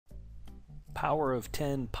power of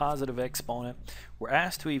 10 positive exponent. We're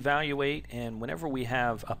asked to evaluate, and whenever we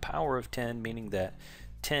have a power of 10, meaning that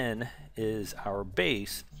 10 is our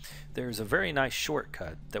base, there's a very nice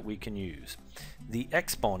shortcut that we can use. The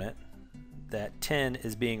exponent that 10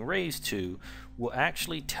 is being raised to will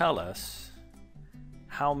actually tell us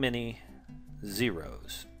how many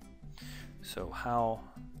zeros. So how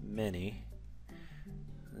many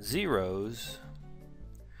zeros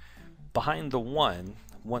behind the 1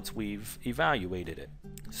 once we've evaluated it.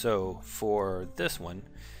 So for this one,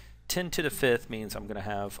 10 to the 5th means I'm going to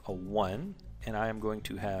have a 1, and I am going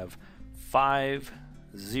to have 5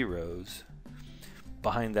 zeros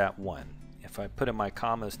behind that 1. If I put in my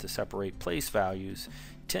commas to separate place values,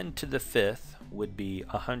 10 to the 5th would be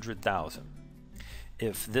 100,000.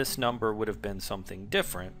 If this number would have been something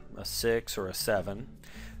different, a 6 or a 7,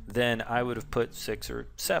 then I would have put 6 or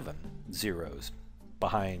 7 zeros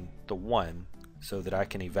behind the 1 so that I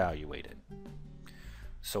can evaluate it.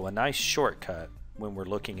 So a nice shortcut when we're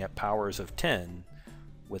looking at powers of 10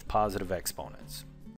 with positive exponents.